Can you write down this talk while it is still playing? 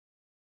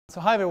So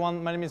hi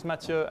everyone, my name is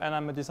Mathieu and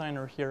I'm a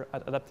designer here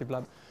at Adaptive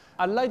Lab.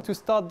 I'd like to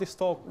start this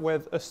talk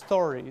with a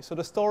story. So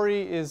the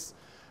story is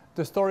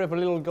the story of a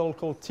little girl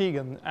called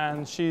Tegan,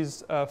 and she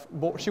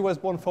was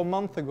born 4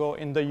 months ago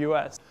in the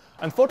US.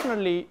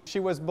 Unfortunately, she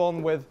was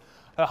born with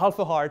half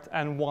a heart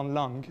and 1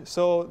 lung.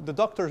 So the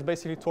doctors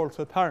basically told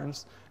her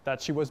parents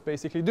that she was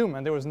basically doomed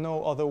and there was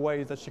no other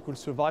way that she could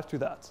survive to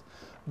that.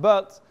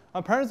 But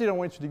her parents didn't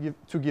want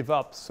to give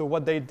up. So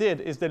what they did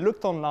is they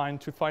looked online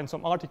to find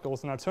some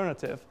articles, an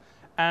alternative.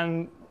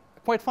 And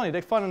quite funny,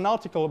 they found an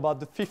article about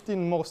the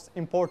 15 most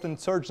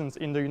important surgeons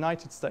in the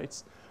United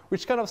States,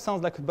 which kind of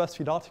sounds like a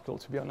BuzzFeed article,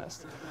 to be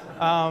honest.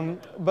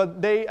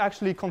 But they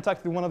actually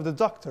contacted one of the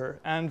doctors,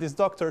 and this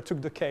doctor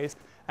took the case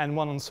and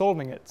went on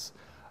solving it.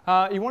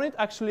 He wanted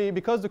actually,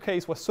 because the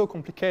case was so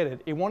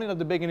complicated, he wanted at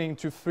the beginning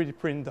to 3D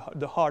print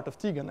the heart of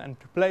Tegan and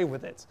to play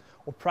with it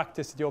or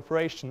practice the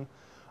operation.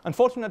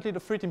 Unfortunately, the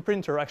 3D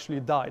printer actually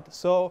died.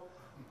 So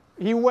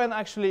he went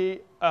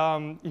actually,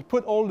 he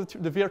put all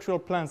the virtual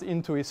plans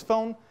into his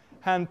phone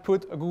and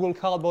put a Google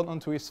Cardboard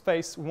onto his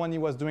face when he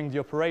was doing the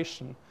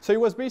operation. So he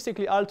was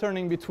basically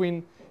alternating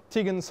between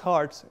Tegan's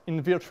heart in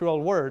the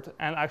virtual world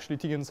and actually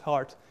Tegan's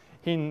heart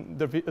in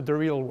the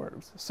real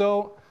world.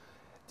 So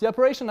the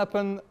operation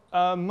happened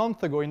a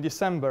month ago in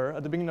December,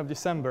 at the beginning of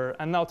December,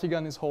 and now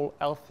Tegan is all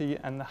healthy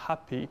and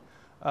happy.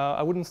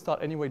 I wouldn't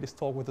start anyway this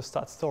talk with a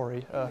sad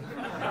story. That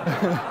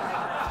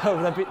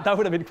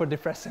would have been quite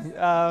depressing.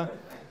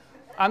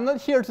 I'm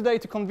not here today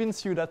to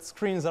convince you that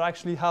screens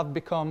actually have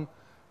become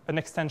an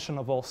extension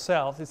of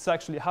ourselves. It's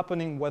actually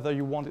happening whether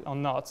you want it or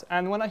not.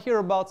 And when I hear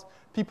about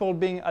people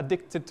being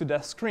addicted to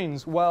their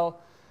screens, well,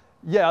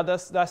 yeah,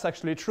 that's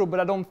actually true, but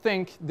I don't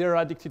think they're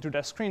addicted to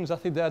their screens. I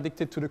think they're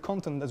addicted to the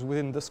content that's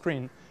within the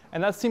screen.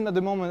 And that seems at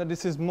the moment that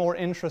this is more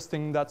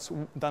interesting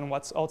than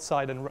what's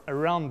outside and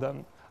around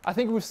them. I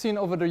think we've seen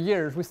over the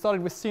years, we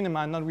started with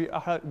cinema and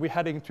now we're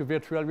heading to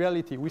virtual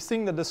reality. We're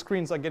seeing that the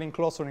screens are getting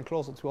closer and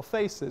closer to our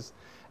faces.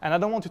 And I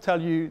don't want to tell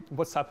you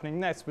what's happening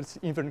next, but it's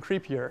even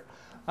creepier.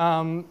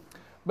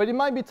 But it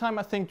might be time,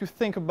 I think, to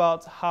think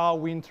about how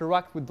we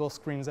interact with those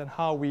screens and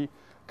how we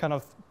kind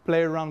of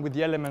play around with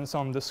the elements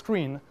on the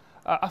screen.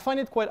 I find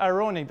it quite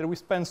ironic that we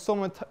spend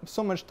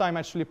so much time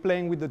actually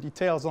playing with the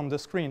details on the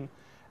screen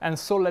and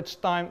so less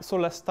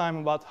time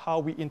about how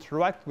we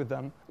interact with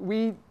them.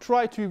 We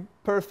try to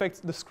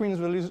perfect the screen's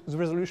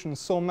resolution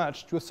so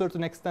much to a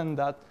certain extent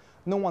that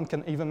no one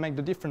can even make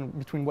the difference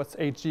between what's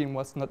HD and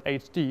what's not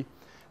HD.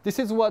 This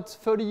is what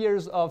 30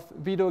 years of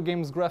video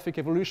games graphic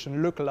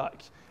evolution look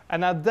like.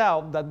 And I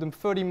doubt that the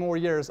 30 more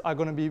years are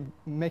going to be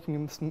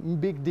making a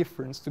big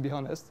difference, to be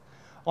honest.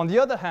 On the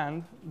other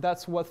hand,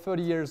 that's what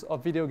 30 years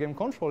of video game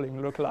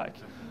controlling look like.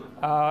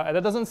 And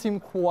that doesn't seem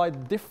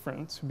quite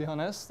different, to be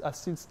honest. I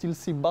still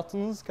see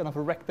buttons, kind of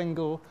a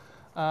rectangle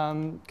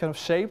kind of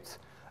shaped.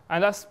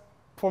 And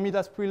for me,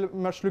 that's pretty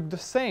much look the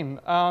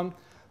same.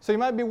 So it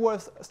might be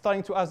worth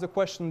starting to ask the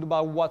question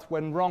about what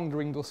went wrong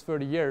during those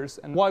 30 years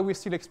and why we're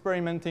still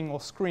experimenting our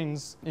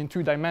screens in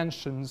 2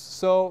 dimensions.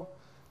 So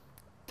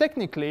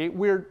technically,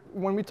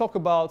 when we talk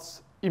about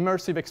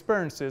immersive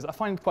experiences, I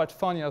find it quite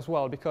funny as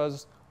well,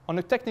 because on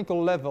a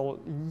technical level,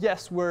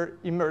 yes, we're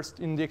immersed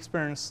in the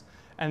experience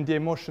and the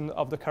emotion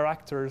of the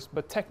characters,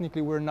 but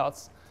technically we're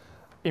not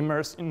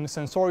immersed in a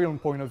sensorial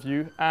point of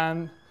view.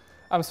 And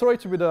I'm sorry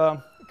to be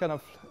the kind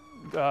of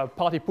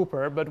party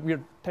pooper, but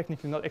we're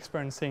technically not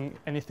experiencing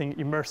anything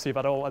immersive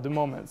at all at the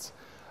moment.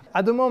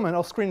 At the moment,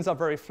 our screens are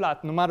very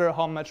flat, no matter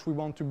how much we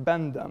want to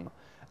bend them.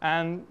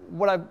 And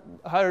what I've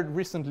heard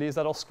recently is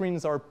that our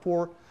screens are a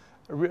poor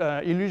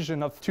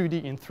illusion of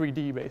 2D in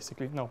 3D,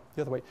 basically. No,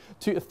 the other way.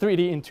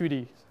 3D in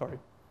 2D, sorry.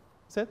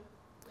 Is it?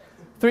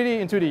 3D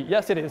in 2D,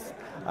 yes it is.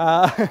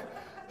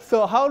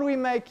 So how do we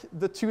make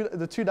the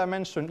two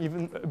dimension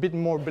even a bit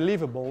more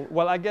believable?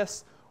 Well, I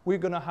guess we're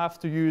going to have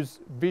to use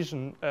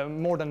vision,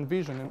 more than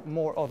vision,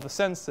 more of the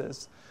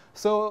senses.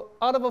 So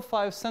out of the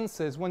 5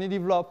 senses, when you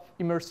develop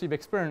immersive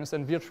experience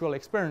and virtual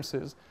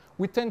experiences,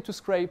 we tend to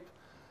scrape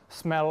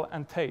smell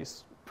and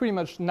taste pretty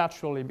much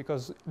naturally,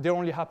 because they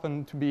only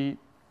happen to be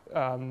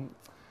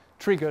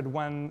triggered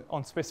when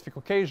on specific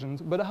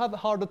occasions. But I have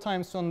harder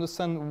times to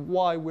understand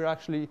why we're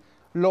actually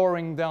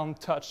lowering down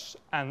touch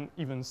and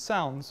even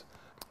sounds.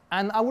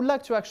 And I would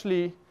like to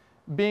actually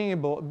be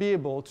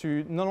able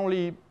to not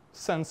only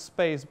sense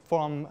space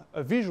from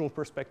a visual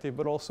perspective,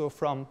 but also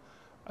from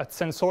a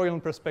sensorial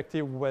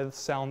perspective with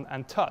sound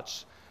and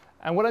touch.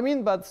 And what I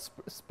mean by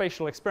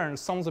spatial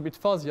experience sounds a bit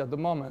fuzzy at the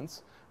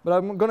moment, but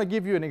I'm going to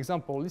give you an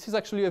example. This is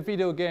actually a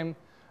video game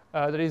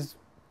that is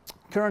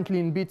currently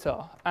in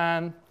beta.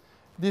 And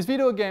this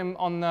video game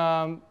on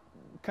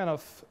kind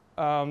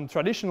of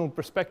traditional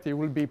perspective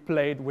will be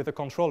played with a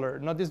controller.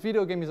 Now, this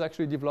video game is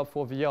actually developed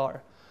for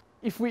VR.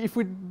 If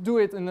we do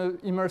it in an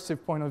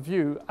immersive point of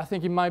view, I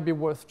think it might be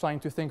worth trying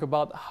to think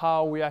about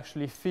how we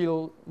actually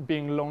feel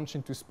being launched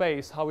into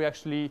space, how we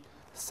actually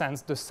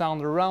sense the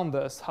sound around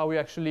us, how we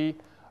actually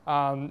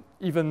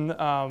even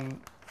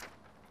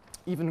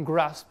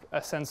grasp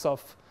a sense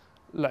of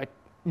like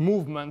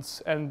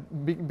movements and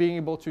being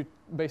able to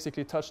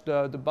basically touch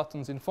the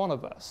buttons in front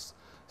of us.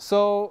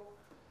 So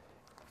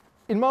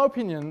in my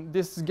opinion,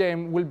 this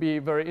game will be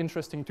very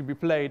interesting to be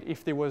played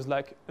if there was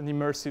like an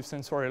immersive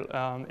sensorial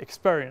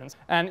experience.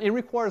 And it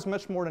requires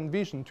much more than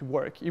vision to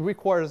work. It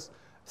requires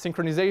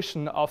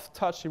synchronization of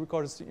touch, it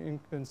requires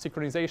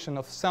synchronization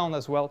of sound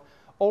as well,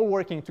 all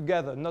working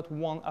together, not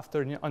one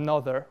after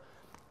another.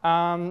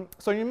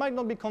 So you might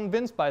not be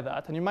convinced by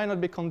that, and you might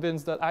not be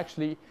convinced that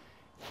actually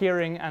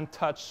hearing and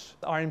touch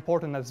are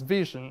important as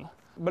vision.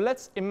 But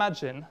let's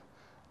imagine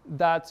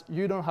that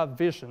you don't have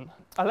vision.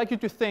 I'd like you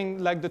to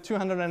think like the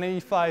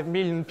 285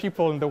 million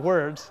people in the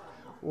world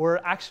were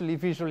actually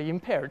visually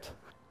impaired.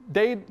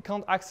 They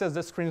can't access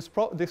the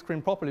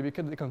screen properly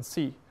because they can't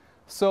see.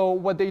 So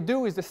what they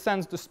do is they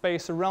sense the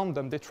space around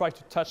them. They try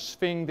to touch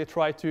things, they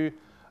try to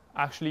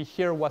actually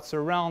hear what's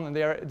around, and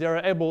they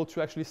are able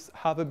to actually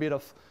have a bit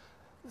of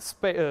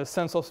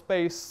sense of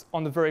space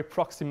on a very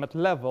proximate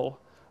level.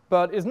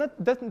 But it's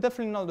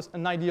definitely not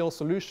an ideal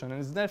solution,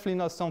 and it's definitely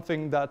not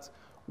something that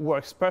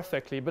works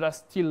perfectly, but that's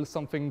still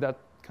something that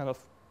kind of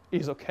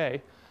is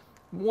okay.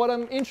 What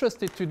I'm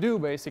interested to do,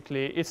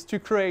 basically, is to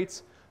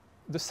create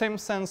the same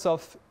sense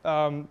of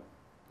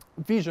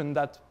vision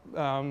that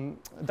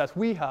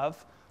we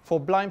have for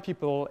blind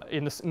people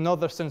in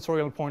another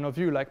sensorial point of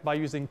view, like by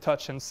using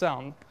touch and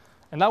sound.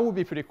 And that would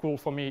be pretty cool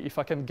for me if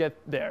I can get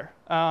there.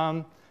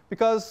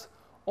 Because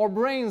our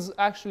brains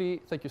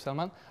actually, thank you,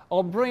 Salman,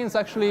 our brains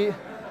actually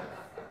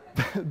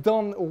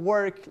don't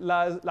work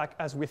like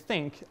as we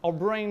think. Our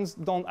brains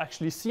don't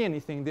actually see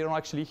anything, they don't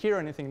actually hear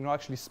anything, they don't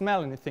actually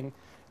smell anything.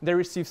 They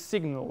receive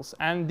signals.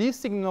 And these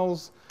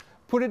signals,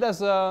 put it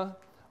as our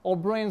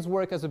brains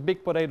work as a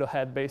big potato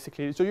head,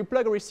 basically. So you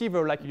plug a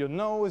receiver like your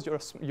nose,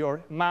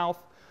 your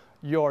mouth,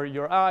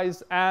 your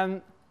eyes,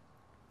 and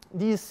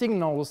these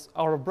signals,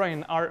 our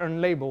brain, are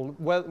unlabeled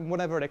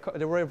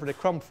wherever they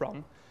come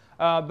from.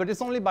 But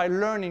it's only by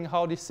learning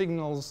how these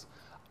signals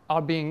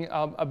are being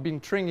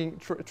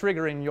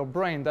triggering your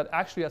brain that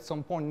actually at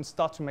some point you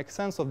start to make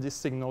sense of these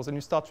signals and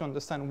you start to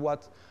understand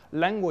what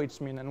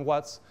language means and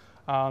what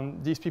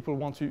these people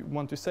want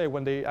to say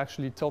when they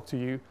actually talk to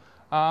you.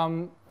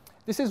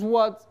 This is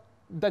what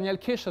Daniel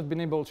Kish has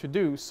been able to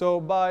do. So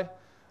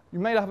you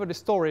may have heard the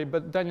story,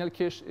 but Daniel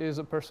Kish is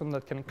a person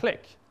that can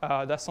click.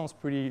 That sounds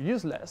pretty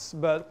useless,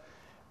 but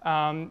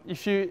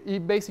he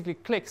basically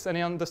clicks and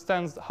he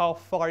understands how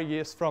far he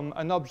is from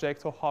an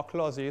object or how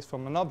close he is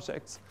from an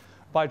object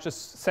by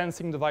just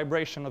sensing the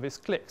vibration of his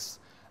clicks.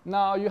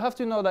 Now, you have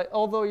to know that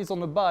although he's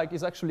on a bike,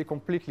 he's actually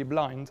completely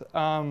blind.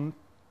 And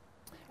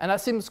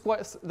that seems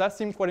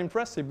quite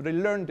impressive, but he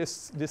learned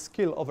this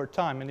skill over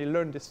time, and he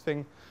learned this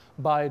thing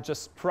by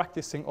just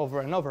practicing over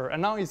and over.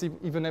 And now he's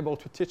even able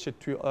to teach it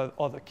to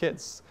other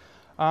kids.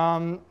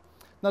 Now,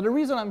 the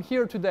reason I'm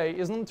here today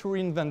isn't to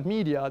reinvent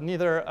media,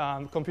 neither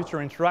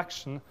computer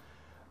interaction.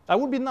 That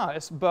would be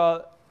nice,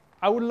 but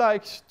I would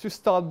like to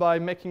start by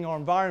making our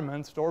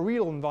environment, our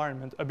real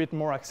environment, a bit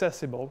more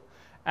accessible.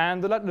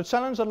 And the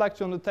challenge I'd like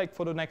to undertake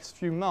for the next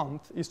few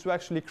months is to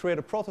actually create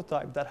a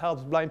prototype that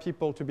helps blind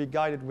people to be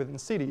guided within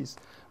cities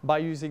by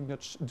using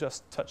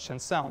just touch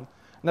and sound.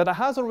 Now, that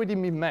has already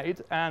been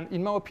made, and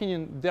in my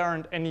opinion, there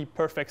aren't any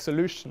perfect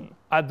solution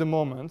at the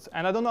moment.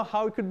 And I don't know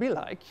how it could be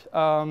like,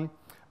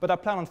 but I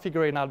plan on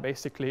figuring it out,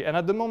 basically. And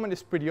at the moment,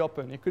 it's pretty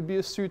open. It could be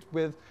a suit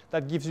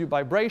that gives you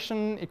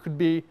vibration. It could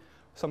be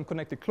some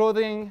connected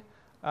clothing.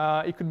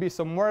 It could be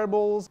some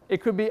wearables.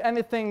 It could be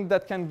anything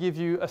that can give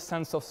you a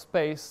sense of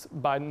space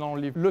by not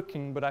only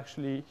looking, but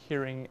actually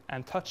hearing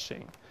and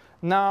touching.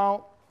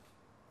 Now,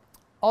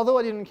 although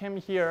I didn't come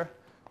here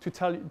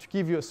to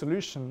give you a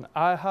solution,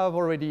 I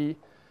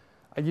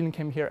didn't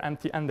come here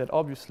empty-handed,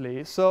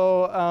 obviously.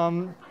 So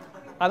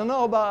I don't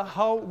know about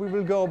how we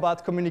will go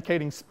about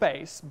communicating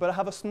space, but I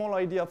have a small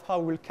idea of how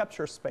we'll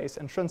capture space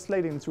and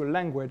translate it into a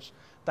language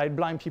that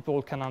blind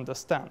people can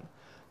understand.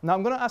 Now,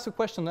 I'm going to ask a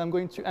question that I'm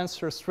going to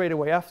answer straight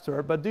away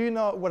after, but do you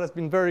know what has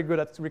been very good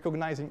at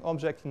recognizing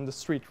objects in the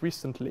street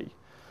recently?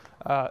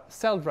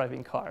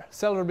 Self-driving car.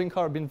 Self-driving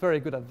car have been very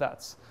good at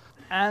that.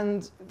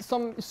 And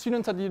some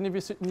students at the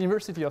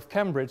University of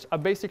Cambridge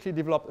have basically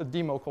developed a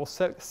demo called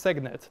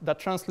SegNet that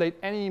translates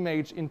any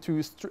image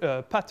into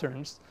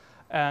patterns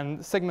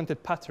and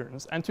segmented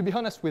patterns. And to be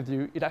honest with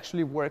you, it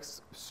actually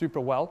works super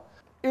well.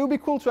 It would be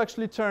cool to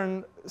actually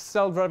turn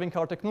self-driving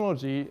car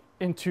technology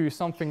into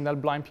something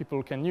that blind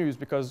people can use,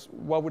 because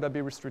why would I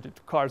be restricted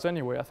to cars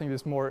anyway? I think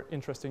it's more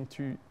interesting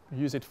to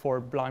use it for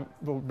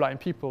blind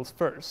people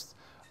first.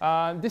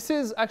 This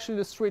is actually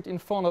the street in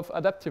front of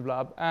Adaptive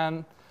Lab,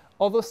 and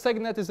although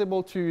SegNet is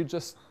able to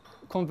just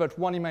convert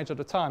one image at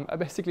a time, I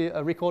basically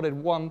recorded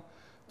one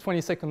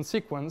 20-second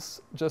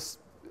sequence, just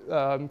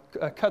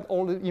cut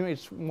all the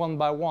images one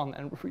by one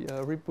and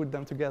re-put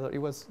them together. It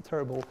was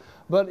terrible.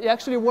 But it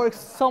actually works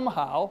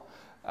somehow,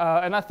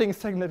 and I think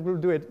SegNet will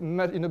do it in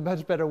a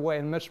much better way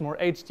and much more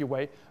HD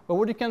way. But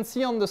what you can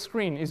see on the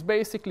screen is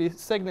basically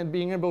SegNet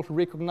being able to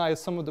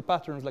recognize some of the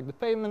patterns, like the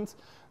pavement,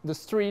 the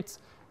streets,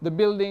 the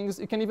buildings.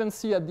 You can even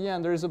see at the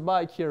end there is a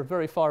bike here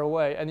very far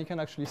away, and you can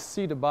actually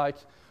see the bike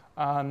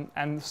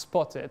and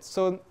spot it.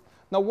 So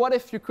Now, what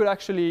if you could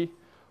actually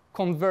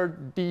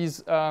convert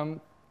these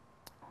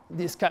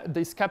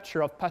this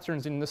capture of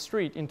patterns in the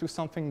street into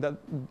something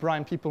that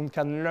blind people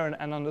can learn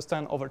and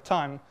understand over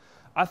time?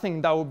 I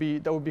think that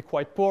would be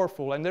quite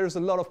powerful, and there's a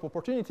lot of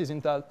opportunities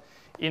in that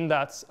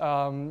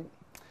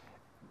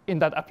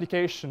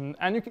application.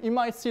 And you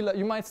might say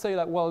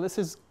that, well, this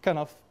is kind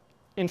of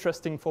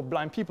interesting for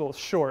blind people,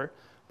 sure,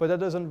 but that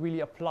doesn't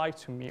really apply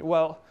to me.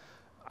 Well,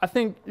 I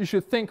think you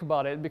should think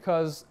about it,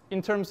 because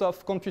in terms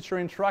of computer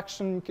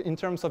interaction, in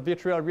terms of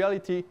virtual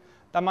reality,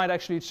 that might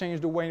actually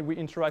change the way we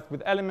interact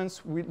with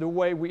elements, the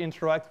way we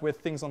interact with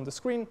things on the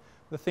screen,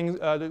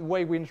 the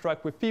way we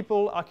interact with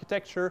people,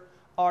 architecture,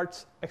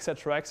 art,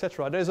 etc.,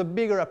 etc. There's a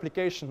bigger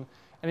application,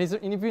 and it's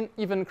an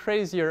even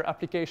crazier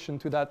application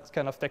to that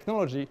kind of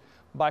technology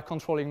by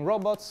controlling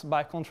robots,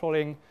 by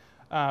controlling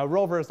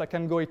rovers that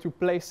can go into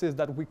places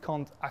that we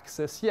can't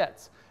access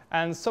yet.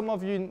 And some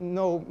of you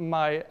know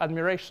my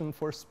admiration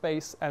for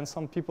space, and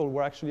some people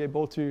were actually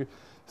able to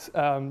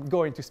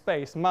go into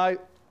space. My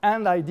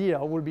end idea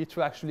would be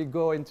to actually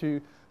go into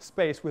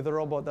space with a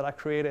robot that I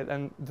created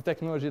and the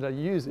technology that it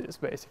uses,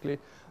 basically.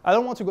 I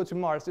don't want to go to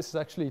Mars. This is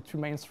actually too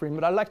mainstream,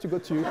 but I'd like to go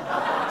to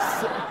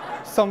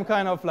some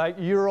kind of like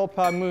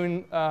Europa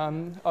moon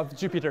of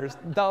Jupiter's.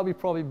 That would be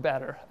probably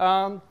better.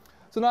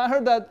 So now I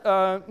heard that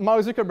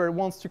Mark Zuckerberg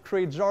wants to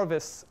create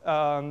Jarvis,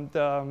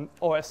 the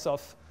OS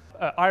of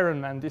Iron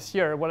Man this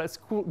year. Well, it's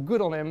cool,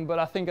 good on him, but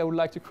I think I would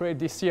like to create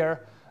this year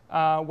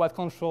what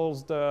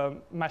controls the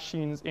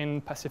machines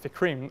in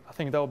Pacific Rim. I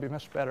think that would be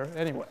much better.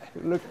 Anyway,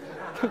 look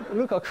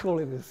how cool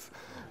it is.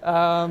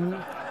 On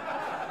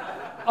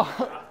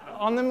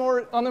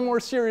a more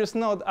serious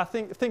note, I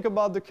think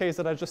about the case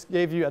that I just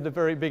gave you at the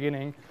very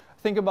beginning.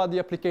 Think about the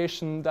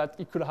application that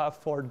it could have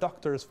for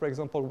doctors, for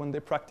example, when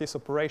they practice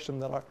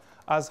operations that are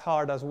as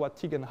hard as what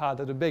Tegan had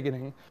at the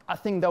beginning. I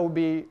think that would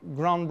be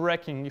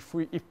groundbreaking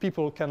if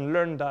people can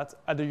learn that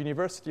at the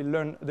university,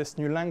 learn this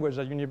new language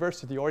at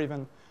university, or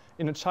even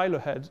in a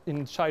childhood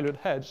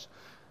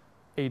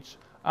age.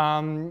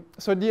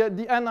 So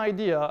the end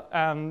idea,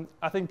 and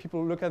I think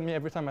people look at me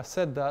every time I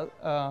said that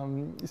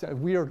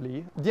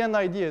weirdly. The end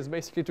idea is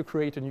basically to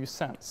create a new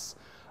sense.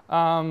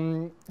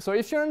 So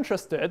if you're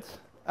interested,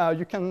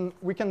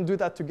 we can do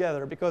that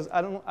together, because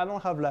I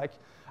don't have like,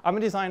 I'm a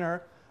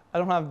designer. I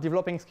don't have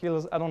developing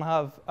skills. I don't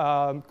have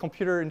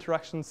computer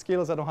interaction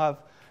skills. I don't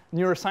have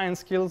neuroscience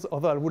skills,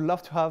 although I would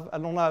love to have. I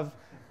don't have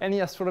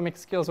any astronomic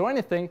skills or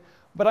anything,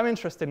 but I'm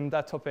interested in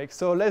that topic.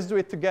 So let's do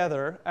it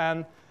together,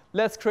 and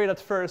let's create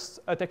at first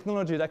a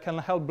technology that can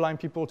help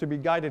blind people to be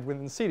guided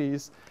within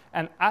cities.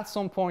 And at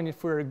some point,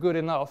 if we're good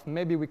enough,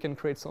 maybe we can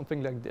create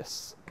something like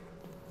this.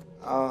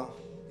 Oh,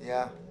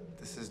 yeah,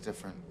 this is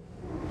different.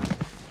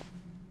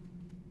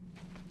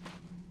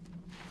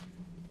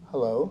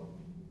 Hello?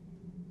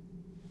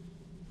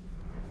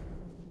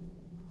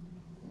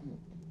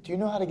 Do you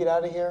know how to get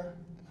out of here?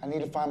 I need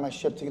to find my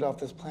ship to get off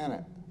this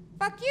planet.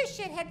 Fuck you,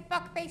 shithead,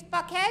 fuckface,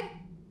 fuckhead.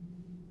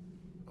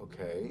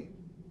 Okay,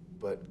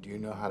 but do you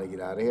know how to get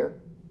out of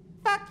here?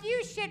 Fuck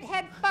you,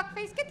 shithead,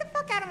 fuckface. Get the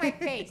fuck out of my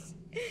face.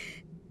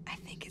 I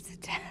think it's a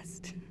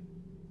test.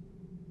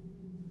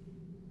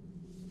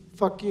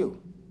 Fuck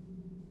you.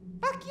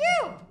 Fuck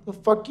you. Well,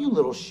 fuck you,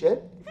 little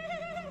shit.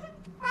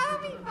 Follow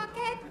me,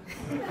 fuckhead.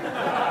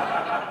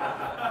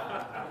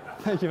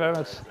 Thank you very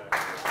much.